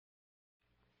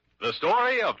The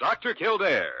story of Dr.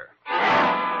 Kildare.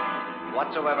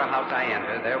 Whatsoever house I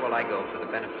enter, there will I go for the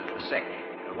benefit of the sick.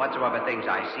 Whatsoever things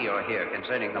I see or hear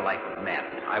concerning the life of men,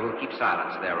 I will keep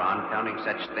silence thereon, counting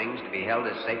such things to be held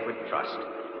as sacred trust.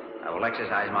 I will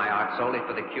exercise my art solely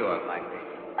for the cure of my grief.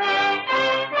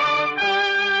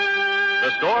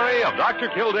 The story of Dr.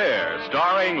 Kildare,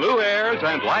 starring Lou Ayres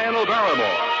and Lionel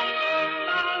Barrymore.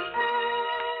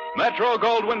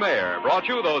 Metro-Goldwyn-Mayer brought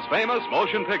you those famous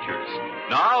motion pictures.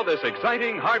 Now this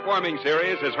exciting, heartwarming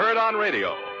series is heard on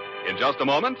radio. In just a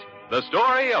moment, the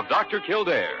story of Dr.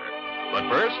 Kildare. But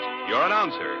first, your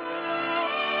announcer.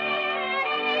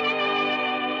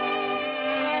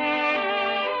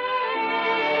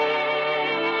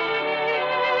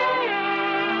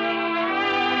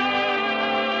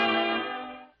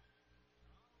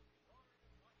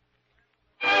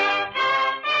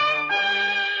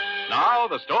 Now,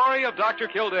 the story of Dr.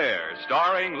 Kildare,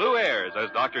 starring Lou Ayres as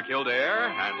Dr. Kildare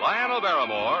and Lionel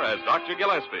Barrymore as Dr.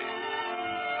 Gillespie.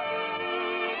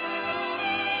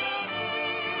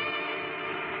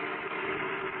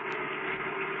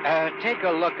 Take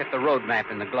a look at the road map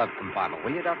in the glove compartment,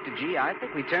 will you, Dr. G? I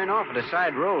think we turn off at a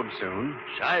side road soon.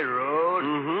 Side road?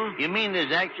 Mm-hmm. You mean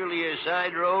there's actually a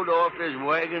side road off this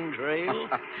wagon trail?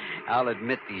 I'll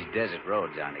admit these desert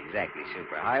roads aren't exactly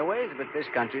superhighways, but this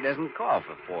country doesn't call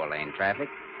for four-lane traffic.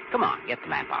 Come on, get the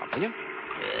map out, will you?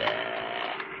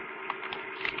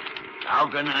 How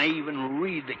can I even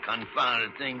read the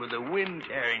confounded thing with the wind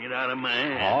tearing it out of my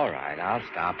hand? All right, I'll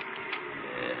stop.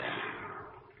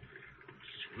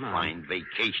 Fine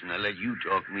vacation I let you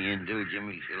talk me into,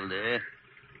 Jimmy Kildare.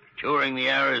 Touring the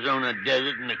Arizona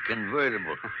desert in a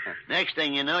convertible. Next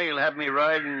thing you know, you'll have me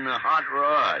riding a hot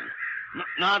rod.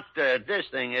 Not that this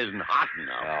thing isn't hot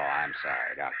enough. Oh, I'm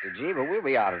sorry, Dr. G, but we'll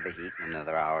be out of the heat in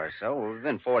another hour or so. We're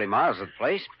within 40 miles of the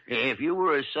place. If you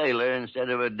were a sailor instead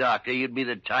of a doctor, you'd be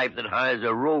the type that hires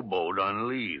a rowboat on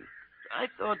leave. I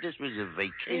thought this was a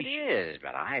vacation. It is,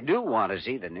 but I do want to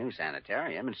see the new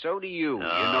sanitarium, and so do you. You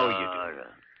know you do.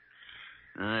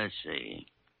 Let's see.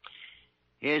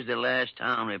 Here's the last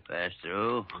town we passed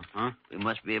through. Uh-huh. We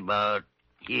must be about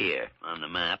here on the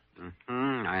map.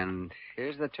 Mm-hmm. And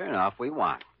here's the turnoff we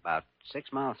want. About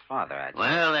 6 miles farther, I'd say.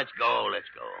 Well, let's go.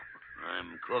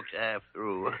 I'm cooked half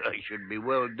through. I should be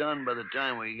well done by the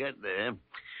time we get there.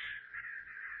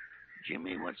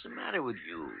 Jimmy, what's the matter with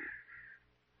you?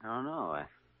 I don't know.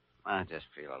 I just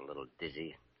feel a little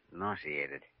dizzy,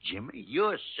 nauseated. Jimmy,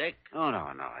 you're sick. Oh, no.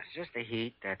 It's just the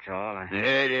heat, that's all.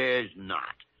 It is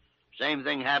not. Same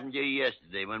thing happened to you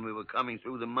yesterday when we were coming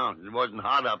through the mountains. It wasn't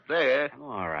hot up there. I'm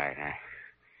all right.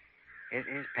 It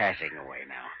is passing away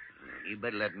now. You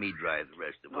better let me drive the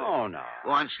rest of the way. Oh, no. Go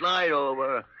on, slide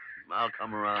over. I'll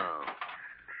come around.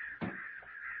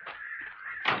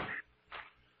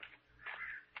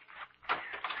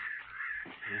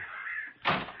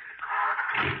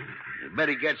 You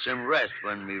better get some rest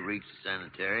when we reach the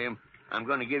sanitarium. I'm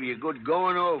going to give you a good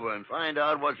going over and find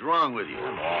out what's wrong with you.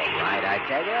 All right, I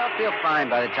tell you. I'll feel fine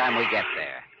by the time we get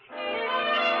there.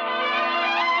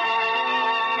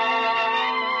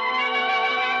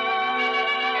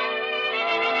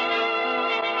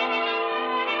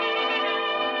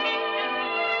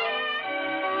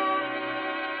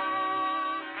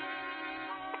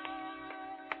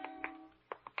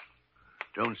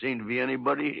 Don't seem to be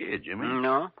anybody here, Jimmy.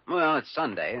 No? Well, it's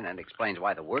Sunday, and that explains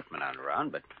why the workmen aren't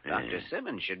around, but Dr.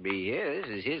 Simmons should be here. This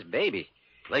is his baby.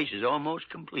 Place is almost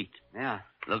complete. Yeah.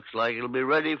 Looks like it'll be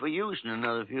ready for use in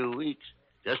another few weeks.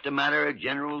 Just a matter of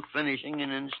general finishing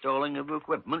and installing of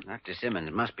equipment. Dr.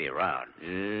 Simmons must be around.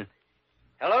 Yeah.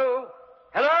 Hello?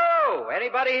 Hello?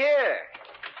 Anybody here?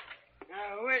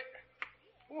 Wait.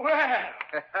 Well,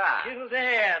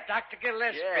 Kildare, Dr.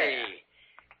 Gillespie. Yeah.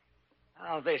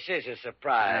 Oh, this is a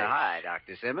surprise. Hi,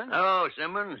 Dr. Simmons. Hello,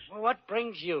 Simmons. Well, what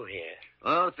brings you here?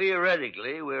 Well,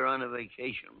 theoretically, we're on a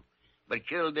vacation. But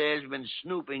Kildare's been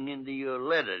snooping into your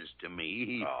letters to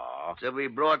me. Oh. So he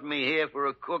brought me here for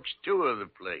a cook's tour of the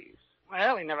place.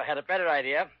 Well, he never had a better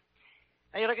idea.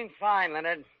 Now, you're looking fine,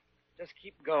 Leonard. Just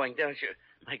keep going, don't you?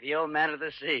 Like the old man of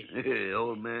the sea.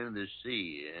 Old man of the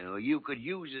sea. You could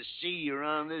use a sea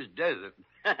around this desert.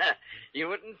 You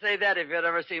wouldn't say that if you'd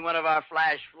ever seen one of our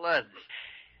flash floods.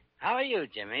 How are you,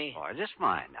 Jimmy? Oh, just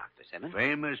fine, Dr. Simmons.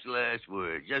 Famous last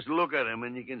word. Just look at him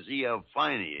and you can see how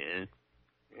fine he is.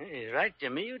 He's right,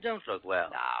 Jimmy. You don't look well.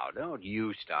 Now, don't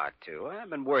you start to. I've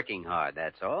been working hard,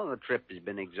 that's all. The trip has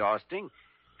been exhausting.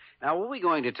 Now, were we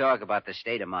going to talk about the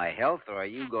state of my health, or are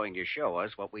you going to show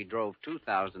us what we drove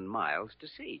 2,000 miles to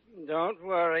see? Don't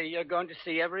worry. You're going to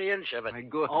see every inch of it.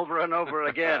 Good. Over and over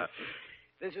again.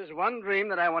 This is one dream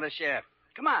that I want to share.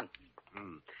 Come on.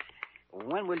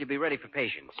 When will you be ready for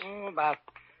patients? Oh, about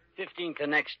 15th of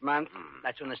next month.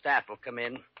 That's when the staff will come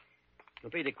in.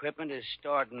 Complete equipment is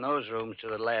stored in those rooms to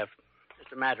the left.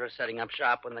 Just a matter of setting up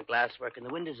shop when the glasswork and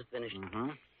the windows are finished. Mm-hmm.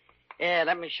 Yeah,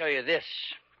 let me show you this.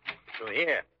 Through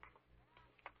here.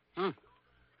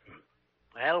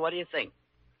 Well, what do you think?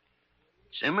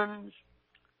 Simmons,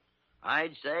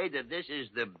 I'd say that this is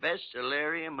the best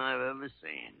solarium I've ever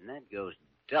seen. And that goes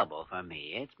double for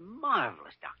me. It's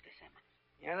marvelous, Dr. Simmons.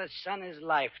 Yeah, the sun is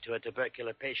life to a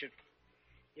tubercular patient.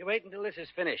 You wait until this is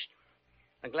finished.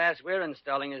 The glass we're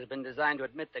installing has been designed to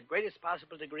admit the greatest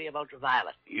possible degree of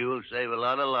ultraviolet. You'll save a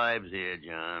lot of lives here,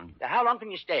 John. Now, how long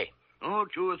can you stay? Oh,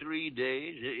 2 or 3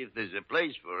 days, if there's a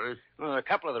place for us. Well, a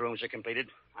couple of the rooms are completed.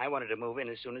 I wanted to move in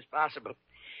as soon as possible.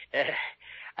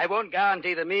 I won't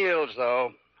guarantee the meals,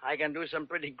 though. I can do some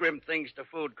pretty grim things to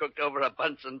food cooked over a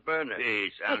Bunsen burner.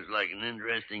 Hey, sounds like an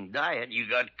interesting diet. You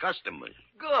got customers.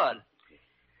 Good.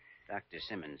 Dr.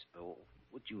 Simmons,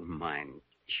 would you mind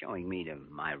showing me to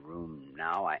my room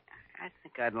now? I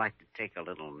think I'd like to take a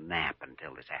little nap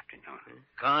until this afternoon.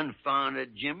 Confound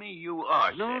it, Jimmy, you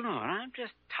are No, sick. I'm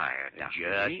just tired, Dr.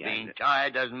 Just G. being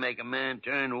tired doesn't make a man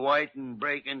turn white and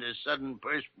break into sudden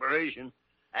perspiration.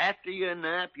 After your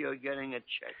nap, you're getting a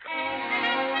checkup.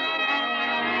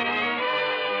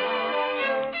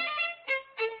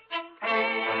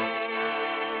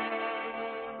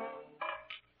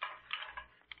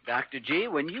 Dr. G,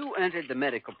 when you entered the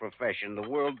medical profession, the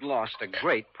world lost a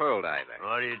great pearl diver.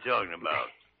 What are you talking about?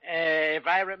 If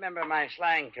I remember my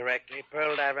slang correctly,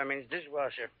 pearl diver means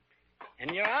dishwasher.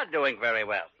 And you are doing very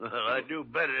well. Well, I'd do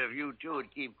better if you two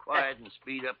would keep quiet and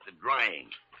speed up the drying.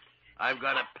 I've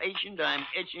got a patient I'm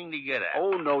itching to get at.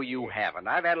 Oh, no, you haven't.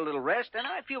 I've had a little rest, and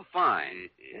I feel fine.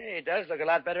 Hey, it does look a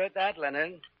lot better at that,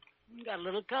 Leonard. You got a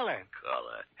little color.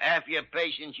 Color. Half your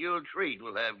patients you'll treat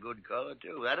will have good color,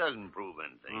 too. That doesn't prove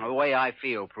anything. The way I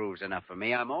feel proves enough for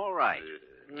me. I'm all right.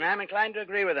 I'm inclined to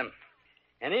agree with him.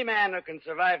 Any man who can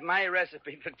survive my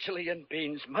recipe for Chilean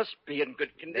beans must be in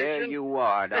good condition. There you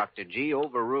are, Dr. G,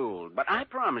 overruled. But I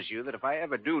promise you that if I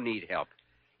ever do need help,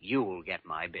 you'll get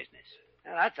my business.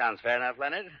 Well, that sounds fair enough,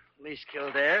 Leonard. At least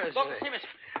Kildare is...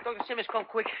 Dr. Simmons, come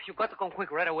quick. You've got to come quick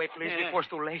right away, please, before it's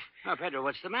too late. Oh, Pedro,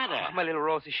 what's the matter? My little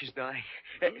Rosei, she's dying.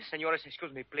 Senores,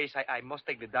 excuse me, please. I must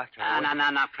take the doctor.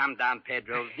 No. Calm down,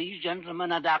 Pedro. These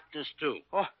gentlemen are doctors, too.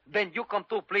 Oh, then you come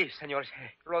too, please, senores.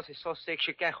 Rosie's so sick,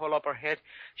 she can't hold up her head.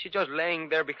 She's just laying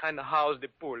there behind the house, the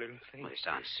poor little thing. Well, it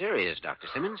sounds serious, Dr.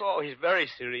 Simmons. Oh, he's very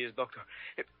serious, doctor.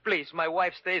 Please, my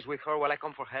wife stays with her while I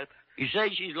come for help. You say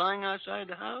she's lying outside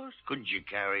the house? Couldn't you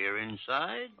carry her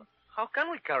inside? How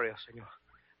can we carry her, senor?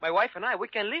 My wife and I, we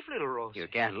can lift little Rosie. You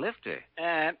can't lift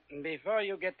her. Before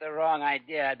you get the wrong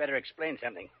idea, I'd better explain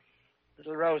something.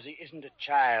 Little Rosie isn't a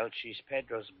child. She's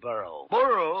Pedro's burro.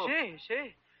 Burro?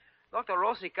 See. Dr.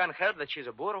 Rosie can't help that she's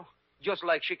a burro, just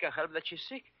like she can help that she's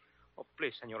sick. Oh,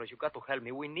 please, senores, you got to help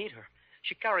me. We need her.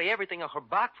 She carry everything on her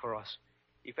back for us.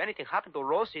 If anything happened to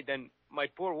Rosie, then my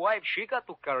poor wife, she got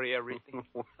to carry everything.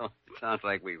 Well, it sounds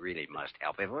like we really must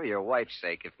help her for your wife's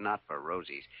sake, if not for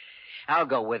Rosie's. I'll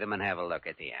go with him and have a look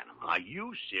at the animal. Are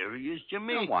you serious,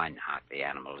 Jimmy? Well, why not? The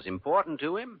animal is important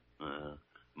to him.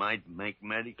 Might make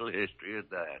medical history at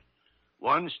that.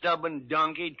 One stubborn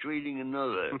donkey treating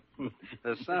another.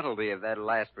 The subtlety of that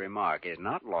last remark is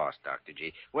not lost, Dr.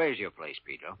 G. Where's your place,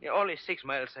 Pedro? Yeah, only 6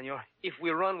 miles, senor. If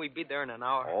we run, we'd be there in an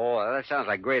hour. Oh, that sounds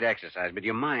like great exercise, but do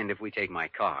you mind if we take my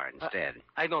car instead?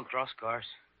 I don't trust cars.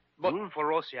 But for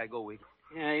Rosie, I go with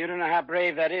you. Yeah, you don't know how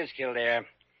brave that is, Kildare.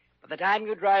 By the time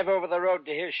you drive over the road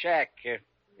to his shack,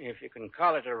 if you can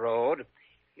call it a road,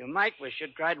 you might wish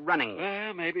you'd tried running.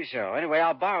 Well, maybe so. Anyway,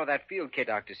 I'll borrow that field kit,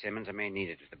 Dr. Simmons. I may need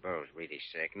it if the burro's really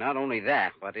sick. Not only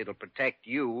that, but it'll protect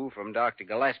you from Dr.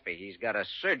 Gillespie. He's got a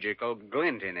surgical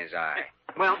glint in his eye.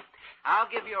 Well, I'll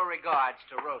give your regards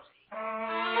to Rosie.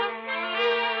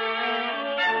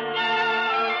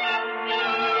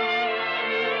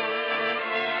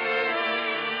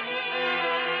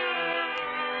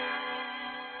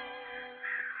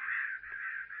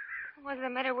 What's the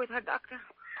matter with her, doctor?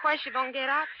 Why she don't get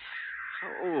up?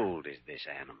 How old is this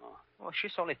animal? Oh,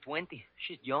 she's only 20.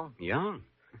 She's young. Young?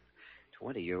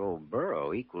 20-year-old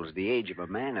burro equals the age of a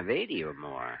man of 80 or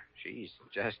more. She's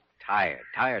just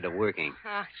tired of working.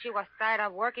 She was tired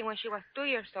of working when she was 2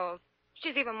 years old.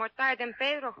 She's even more tired than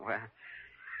Pedro. Well, a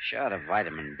shot of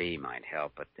vitamin B might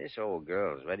help, but this old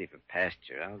girl's ready for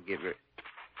pasture. I'll give her...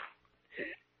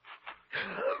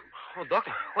 Oh,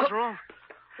 doctor, what's wrong?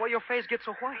 Why your face gets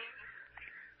so white?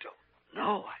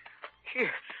 No.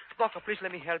 Here, doctor, please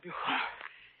let me help you.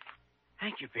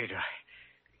 Thank you, Pedro.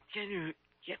 Can you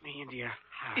get me into your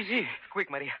house? Easy. Quick,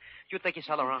 Maria. You take his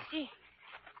all around. See.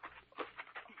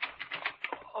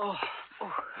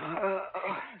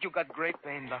 You got great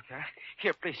pain, Doctor.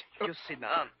 Here, please, just sit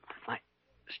down. My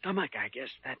stomach, I guess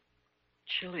that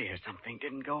chili or something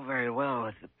didn't go very well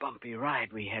with the bumpy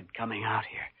ride we had coming out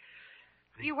here.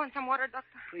 Do you want some water, Doctor?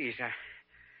 Please,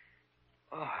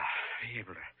 I'll be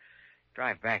able to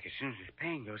drive back as soon as the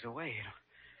pain goes away.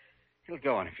 It'll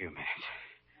go in a few minutes.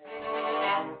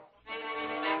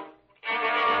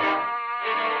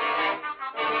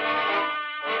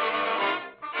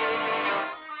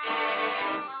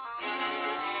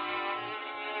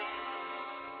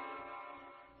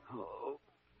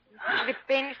 The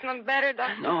pain is not better,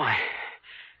 Doctor. No, I'm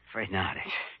afraid not.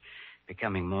 It's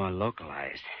becoming more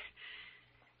localized.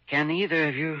 Can either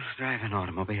of you drive an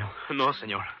automobile? No,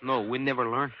 senor. No, we never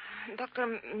learned.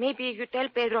 Doctor, maybe if you tell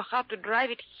Pedro how to drive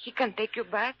it, he can take you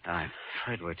back. I'm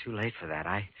afraid we're too late for that.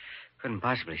 I couldn't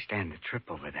possibly stand the trip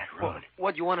over that road.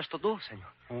 What do you want us to do, senor?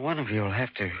 Well, one of you will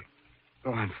have to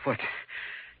go on foot.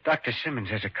 Dr. Simmons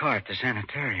has a car at the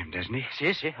sanitarium, doesn't he?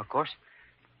 Si, of course.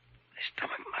 The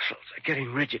stomach muscles are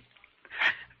getting rigid.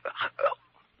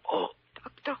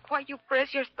 Doctor, why you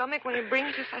press your stomach when it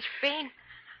brings you such pain?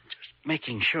 Just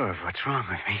making sure of what's wrong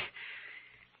with me.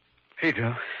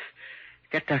 Pedro,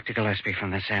 get Dr. Gillespie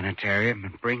from the sanitarium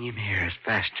and bring him here as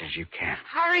fast as you can.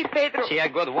 Hurry, Pedro. See, I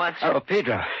got once. Oh,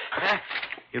 Pedro.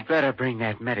 You'd better bring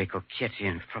that medical kit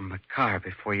in from the car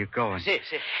before you go. And, Si.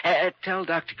 tell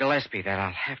Dr. Gillespie that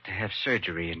I'll have to have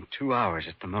surgery in 2 hours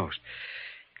at the most.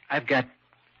 I've got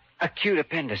acute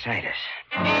appendicitis.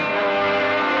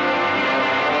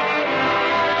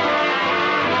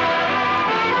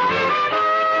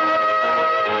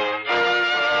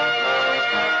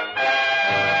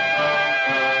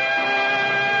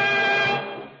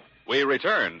 We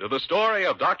return to the story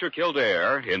of Dr.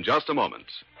 Kildare in just a moment.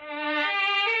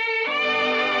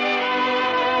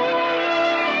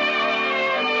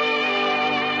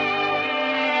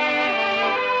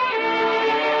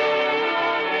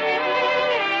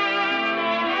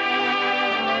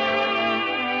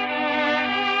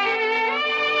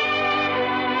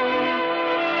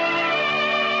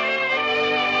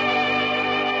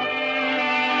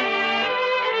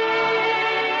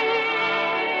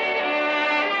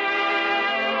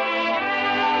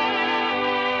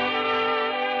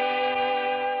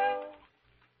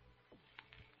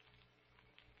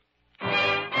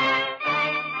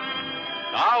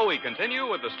 Now we continue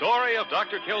with the story of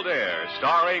Dr. Kildare,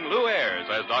 starring Lou Ayres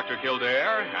as Dr.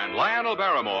 Kildare and Lionel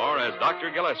Barrymore as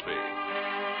Dr. Gillespie.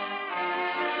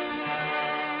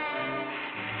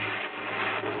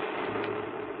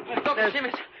 Dr.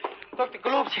 Simmons. Dr.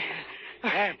 Gillespie.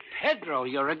 Pedro,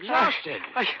 you're exhausted.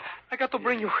 I got to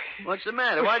bring you. What's the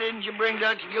matter? Why didn't you bring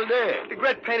Dr. Kildare? The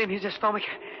great pain in his stomach.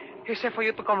 He said for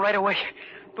you to come right away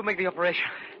to make the operation.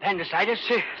 Appendicitis?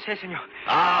 Si, senor.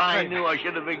 I knew I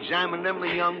should have examined him, the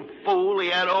young fool. He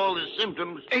had all the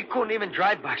symptoms. He couldn't even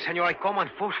drive back, senor. I come on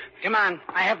foot. Come on,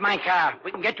 I have my car.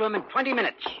 We can get to him in 20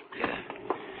 minutes.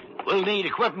 We'll need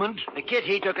equipment. The kit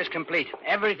he took is complete.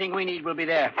 Everything we need will be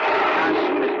there. Now, as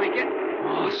soon as we get...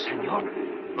 Oh, senor.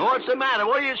 What's the matter?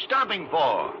 What are you stopping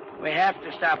for? We have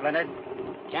to stop, Leonard.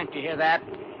 Can't you hear that?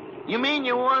 You mean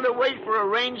you want to wait for a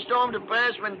rainstorm to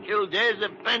pass when Kildare's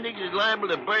appendix is liable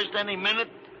to burst any minute?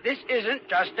 This isn't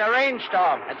just a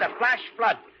rainstorm. It's a flash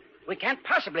flood. We can't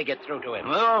possibly get through to him.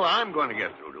 Well, I'm going to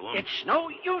get through to him. It's no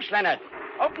use, Leonard.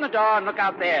 Open the door and look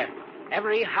out there.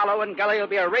 Every hollow and gully will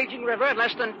be a raging river in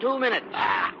less than 2 minutes.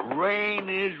 Rain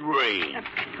is rain.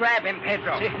 Grab him,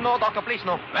 Pedro. No, doctor, please,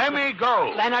 no. Let me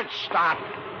go. Leonard, stop.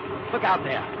 Look out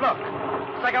there. Look.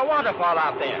 It's like a waterfall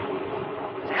out there.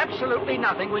 There's absolutely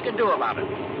nothing we can do about it.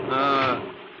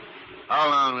 How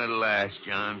long will it last,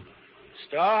 John?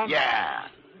 Storm? Yeah.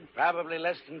 Probably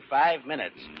less than 5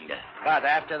 minutes. But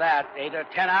after that, 8 or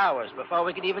 10 hours before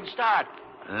we can even start.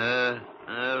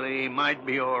 Well, he might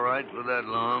be all right for that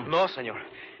long. No, senor.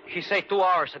 He said 2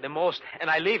 hours at the most, and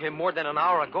I leave him more than an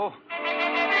hour ago.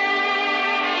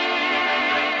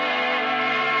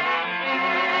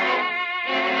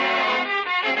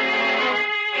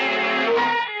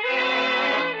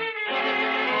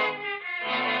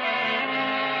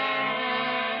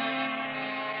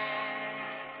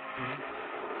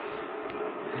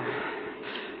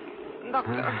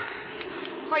 Doctor,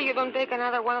 why you don't take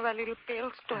another one of the little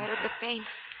pills to help the pain?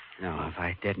 No, if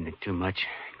I deaden it too much,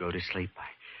 go to sleep,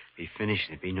 I'd be finished.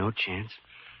 There'd be no chance.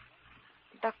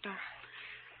 Doctor,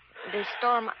 the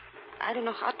storm, I don't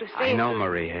know how to say I it. know,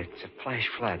 Maria. It's a flash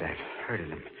flood. I've heard of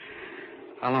them.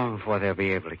 How long before they'll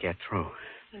be able to get through?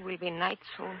 It will be night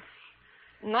soon.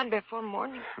 Not before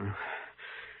morning.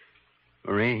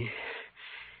 Marie,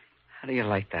 how do you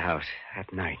like the house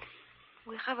at night?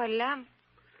 We have a lamp.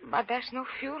 But there's no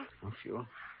fuel. No fuel?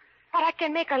 But I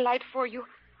can make a light for you.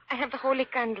 I have the holy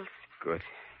candles. Good.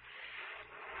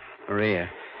 Maria,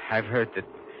 I've heard that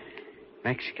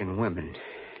Mexican women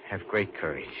have great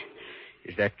courage.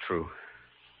 Is that true?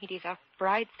 It is our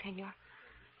pride, senor.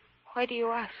 Why do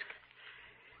you ask?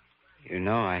 You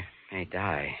know I may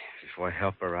die before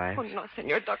help arrives. Oh, no,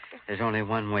 senor doctor. There's only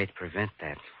one way to prevent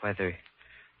that. Whether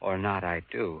or not I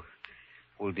do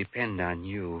will depend on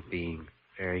you being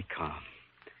very calm.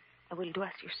 I will do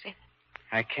as you said.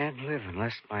 I can't live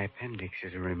unless my appendix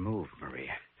is removed,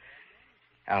 Maria.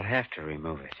 I'll have to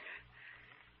remove it.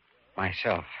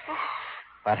 Myself. Oh.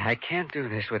 But I can't do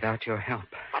this without your help.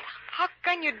 But how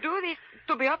can you do this?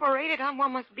 To be operated on,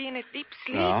 one must be in a deep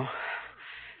sleep. No.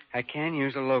 I can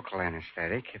use a local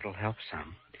anesthetic. It'll help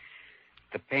some.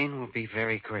 The pain will be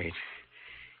very great.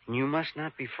 And you must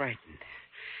not be frightened.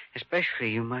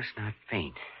 Especially, you must not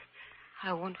faint.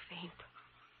 I won't faint.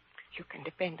 You can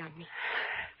depend on me.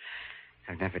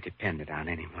 I've never depended on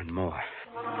anyone more.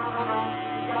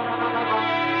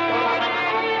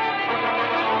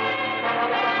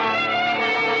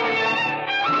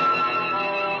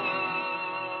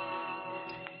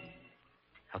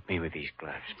 Help me with these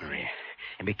gloves, Maria.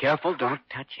 And be careful, don't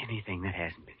touch anything that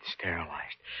hasn't been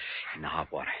sterilized in the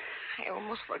hot water. I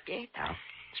almost forget. Now,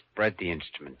 spread the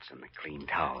instruments on the clean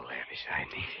towel there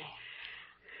beside me.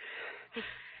 The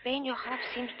pain you have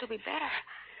seems to be better.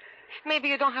 Maybe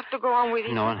you don't have to go on with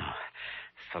it. No.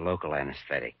 It's the local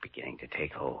anesthetic beginning to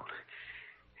take hold.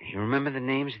 You remember the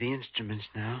names of the instruments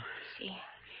now? See.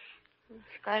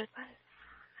 Scalpel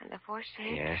and the forceps.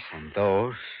 Yes, and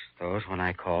those when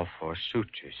I call for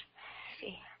sutures.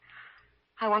 See.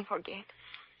 I won't forget.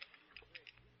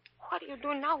 What do you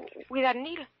do now with that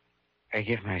needle? I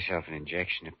give myself an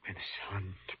injection of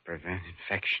penicillin to prevent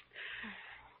infection.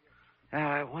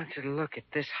 Now, I want you to look at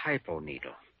this hypo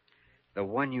needle. The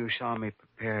one you saw me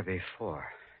prepare before.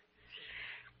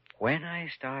 When I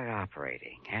start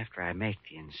operating, after I make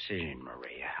the incision,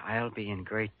 Maria, I'll be in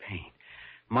great pain.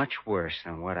 Much worse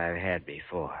than what I've had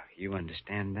before. You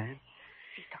understand that?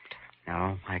 See, doctor.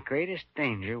 Now, my greatest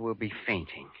danger will be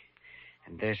fainting.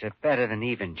 And there's a better than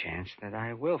even chance that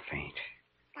I will faint.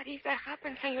 But if that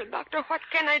happens, senor doctor, what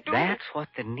can I do? That's what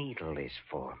the needle is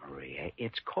for, Maria.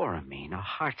 It's coramine, a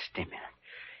heart stimulant.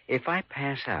 If I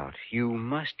pass out, you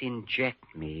must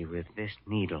inject me with this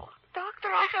needle. Doctor,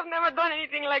 I have never done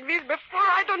anything like this before.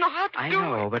 I don't know how to do it. I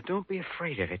know, but don't be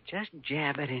afraid of it. Just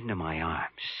jab it into my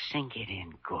arm. Sink it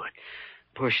in good.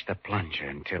 Push the plunger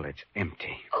until it's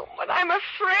empty. Oh, but I'm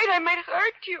afraid I might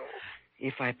hurt you.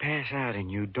 If I pass out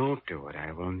and you don't do it,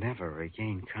 I will never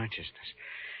regain consciousness.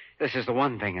 This is the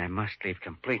one thing I must leave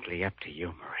completely up to you,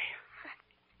 Maria.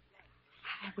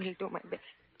 I will do my best.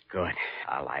 Good.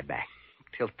 I'll lie back.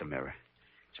 Tilt the mirror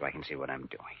so I can see what I'm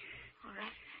doing. All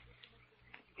right.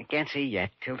 I can't see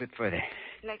yet. Tilt it further.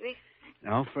 Like this?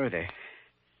 No, further.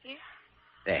 Here?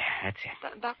 There, that's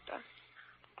it. Doctor,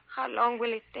 how long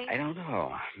will it take? I don't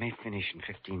know. I may finish in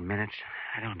 15 minutes.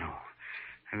 I don't know.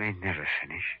 I may never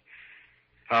finish.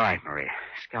 All right, Maria.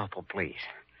 Scalpel, please.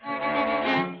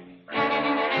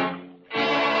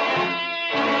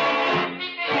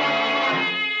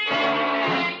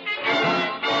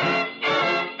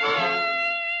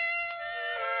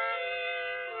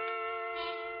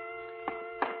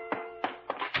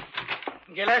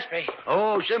 Gillespie.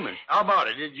 Oh, Simmons, how about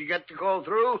it? Did you get the call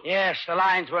through? Yes, the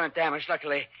lines weren't damaged,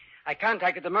 luckily. I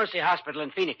contacted the Mercy Hospital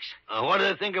in Phoenix. What do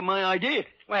they think of my idea?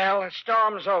 Well, the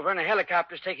storm's over, and a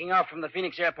helicopter's taking off from the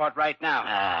Phoenix airport right now.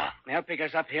 Ah. They'll pick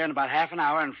us up here in about half an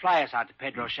hour and fly us out to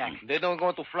Pedro's shack. They don't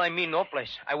go to fly me no place.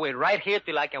 I wait right here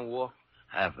till I can walk.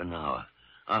 Half an hour.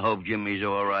 I hope Jimmy's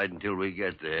all right until we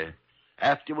get there.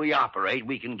 After we operate,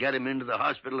 we can get him into the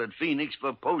hospital at Phoenix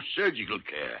for post-surgical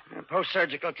care.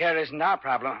 Post-surgical care isn't our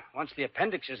problem. Once the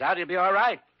appendix is out, he'll be all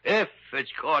right. If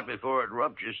it's caught before it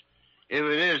ruptures. If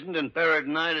it isn't and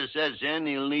peritonitis sets in,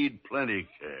 he'll need plenty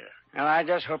care. Well, I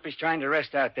just hope he's trying to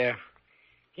rest out there.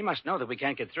 He must know that we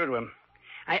can't get through to him.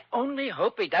 I only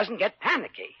hope he doesn't get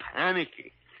panicky.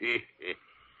 Panicky?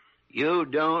 You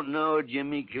don't know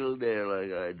Jimmy Kildare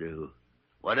like I do.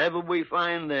 Whatever we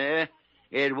find there,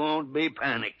 it won't be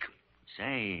panic.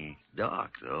 Say, it's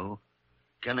dark, though.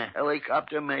 Can a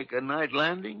helicopter make a night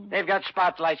landing? They've got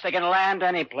spotlights. They can land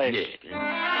any place.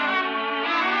 Yeah.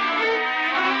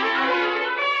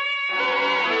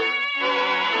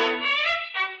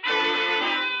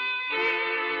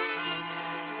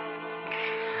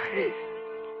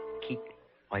 Keep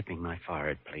wiping my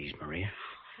forehead, please, Maria.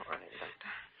 All right,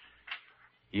 doctor.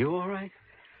 You all right?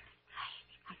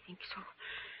 I think so.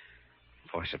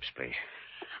 Forceps, please.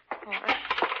 All right.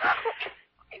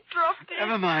 I dropped it.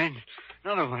 Never mind.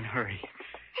 Another one. Hurry.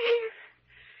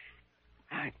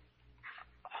 I'm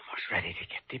almost ready to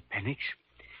get the appendix.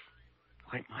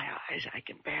 Wipe my eyes. I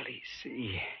can barely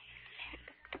see.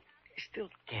 I still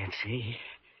can't see.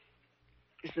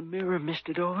 Is the mirror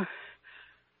misted over?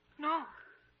 No.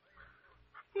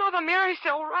 No, the mirror is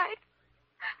all right.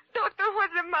 Doctor,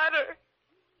 what's the matter?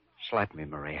 Slap me,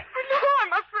 Maria. No,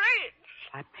 I'm afraid.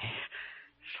 Slap me.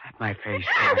 Slap my face.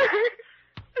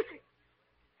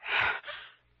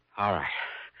 All right.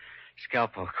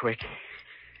 Scalpel, quick.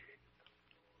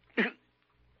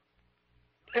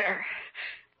 There.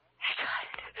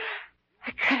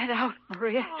 I got it out,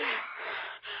 Maria.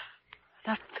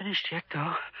 Not finished yet, though.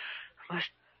 I must...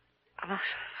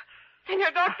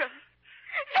 Senor Doctor.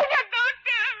 Senor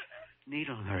Doctor.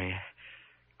 Needle, Maria.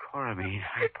 Coramine,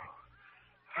 hypo.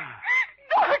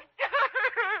 Doctor.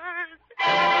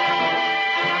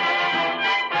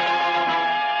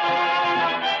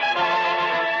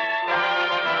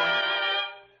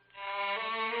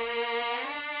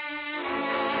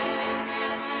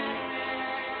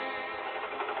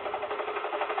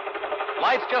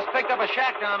 Lights just picked up a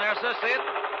shack down there, sir. See it?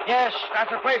 Yes,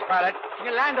 that's the place, pilot. Can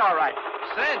you land all right?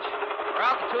 Cinch. Our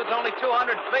altitude's only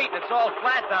 200 feet, and it's all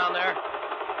flat down there.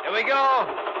 Here we go.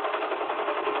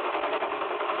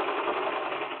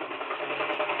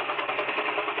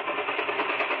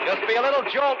 Just be a little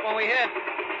jolt when we hit.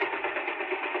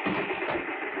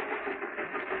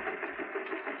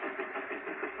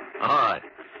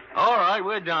 All right,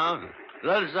 we're down.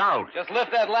 Let us out. Just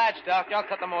lift that latch, Doc. I'll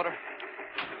cut the motor.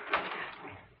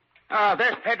 Oh,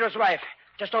 there's Pedro's wife.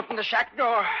 Just opened the shack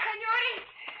door.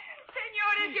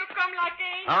 Senores, you come like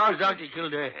angels. How's Dr.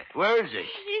 Kildare? Where is he?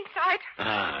 Inside.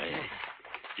 Ah, yeah.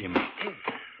 Jimmy.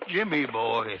 Jimmy,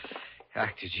 boy.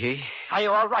 Dr. G. Are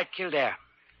you all right, Kildare?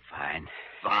 Fine.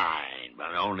 Fine,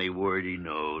 but only word he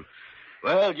knows.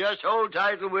 Well, just hold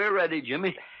tight till we're ready,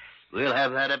 Jimmy. We'll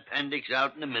have that appendix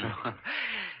out in a minute.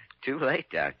 Too late,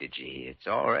 Dr. G. It's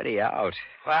already out.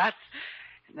 What?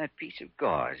 And that piece of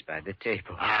gauze by the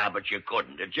table. Ah, but you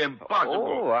couldn't. It's impossible.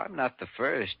 Oh, I'm not the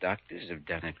first. Doctors have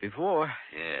done it before.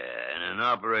 Yeah, in an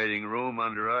operating room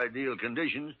under ideal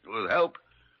conditions with help,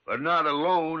 but not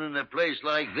alone in a place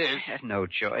like this. I had no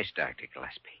choice, Dr.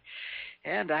 Gillespie.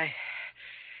 And I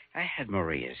had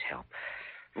Maria's help.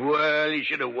 Well, he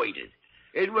should have waited.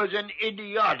 It was an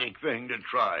idiotic thing to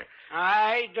try.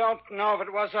 I don't know if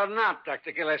it was or not,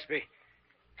 Dr. Gillespie.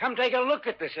 Come take a look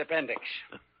at this appendix.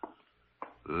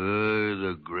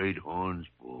 The great horn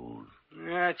spoon.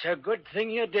 It's a good thing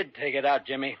you did take it out,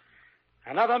 Jimmy.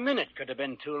 Another minute could have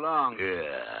been too long.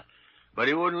 Yeah, but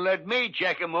he wouldn't let me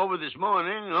check him over this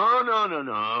morning. Oh,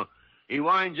 no. He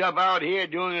winds up out here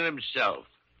doing it himself.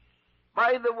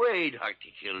 By the way, Dr.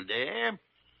 Kildare,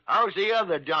 how's the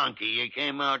other donkey you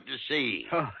came out to see?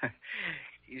 Oh,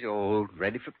 he's old,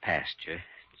 ready for pasture.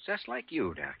 Just like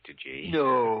you, Dr. G.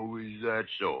 No, is that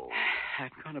so? I'm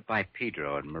going to buy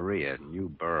Pedro and Maria a new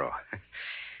burro.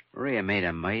 Maria made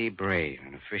him mighty brave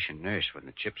and efficient nurse when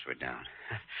the chips were down.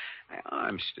 My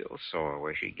arm's still sore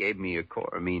where she gave me a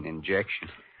coramine injection.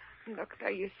 Doctor,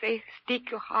 you say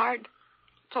stick you hard.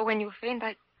 So when you faint,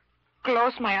 I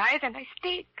close my eyes and I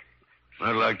stick.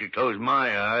 I'd like to close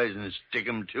my eyes and stick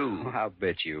 'em too. Oh, I'll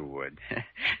bet you would.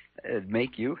 It'd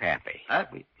make you happy.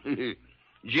 Happy?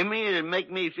 Jimmy, it'd make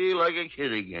me feel like a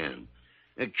kid again.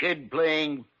 A kid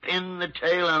playing pin the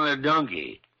tail on a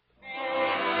donkey.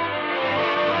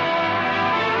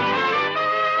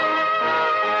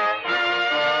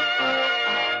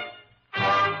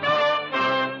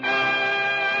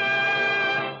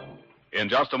 In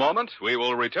just a moment, we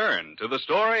will return to the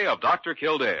story of Dr.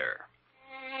 Kildare.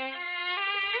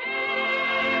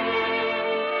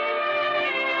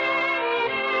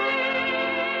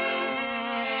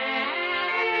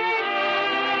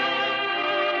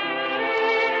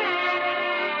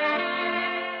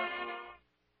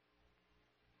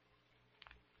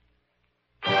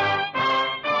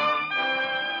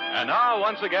 And now,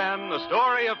 once again, the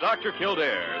story of Dr.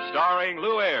 Kildare, starring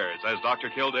Lou Ayres as Dr.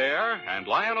 Kildare and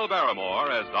Lionel Barrymore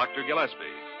as Dr. Gillespie.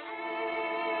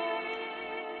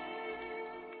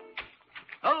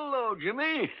 Hello,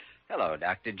 Jimmy. Hello,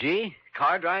 Dr. G.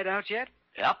 Card ride out yet?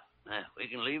 Yep. We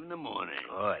can leave in the morning.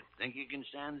 Good. Think you can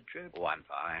stand the trip? Oh, I'm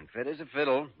fine. Fit as a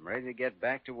fiddle. I'm ready to get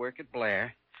back to work at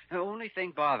Blair. The only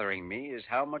thing bothering me is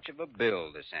how much of a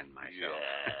bill to send myself.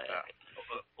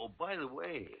 Yeah. By the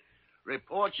way,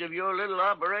 reports of your little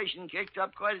operation kicked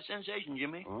up quite a sensation,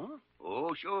 Jimmy. Huh?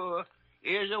 Oh, sure.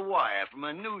 Here's a wire from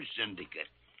a news syndicate.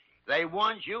 They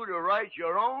want you to write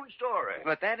your own story.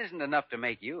 But that isn't enough to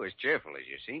make you as cheerful as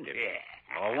you seem to be.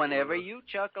 Yeah. Oh, whenever you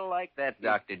chuckle like that,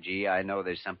 Dr. G, I know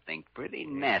there's something pretty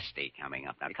nasty coming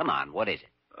up. Now, come on, what is it?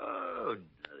 Oh,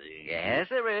 nothing. Yes,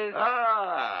 there is.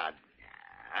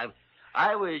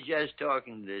 I was just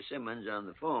talking to Simmons on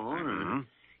the phone. Mm-hmm. And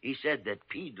he said that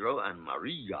Pedro and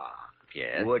Maria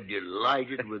Yes? were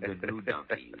delighted with the new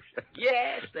donkey.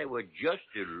 Yes, they were just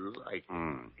delighted.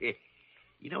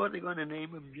 You know what they're going to name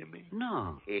him, Jimmy?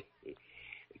 No. They're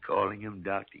calling him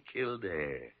Dr.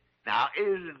 Kildare. Now,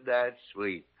 isn't that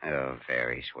sweet? Oh,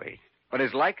 very sweet. But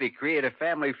it's likely to create a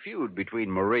family feud between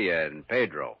Maria and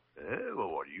Pedro. Well,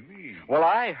 what do you mean? Well,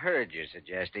 I heard you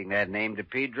suggesting that name to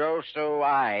Pedro, so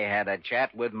I had a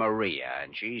chat with Maria,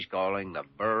 and she's calling the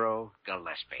borough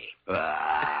Gillespie.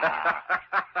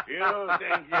 You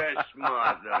think you're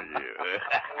smart, don't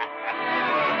you?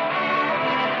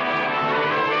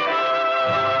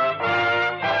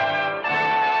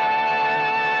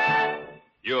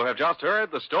 You have just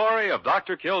heard the story of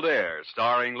Dr. Kildare,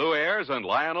 starring Lou Ayres and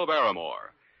Lionel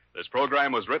Barrymore. This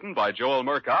program was written by Joel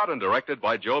Murcott and directed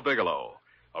by Joe Bigelow.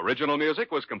 Original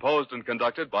music was composed and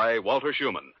conducted by Walter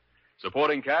Schumann.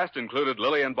 Supporting cast included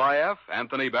Lillian Baeff,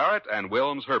 Anthony Barrett, and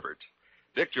Wilms Herbert.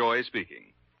 Dick Joy speaking.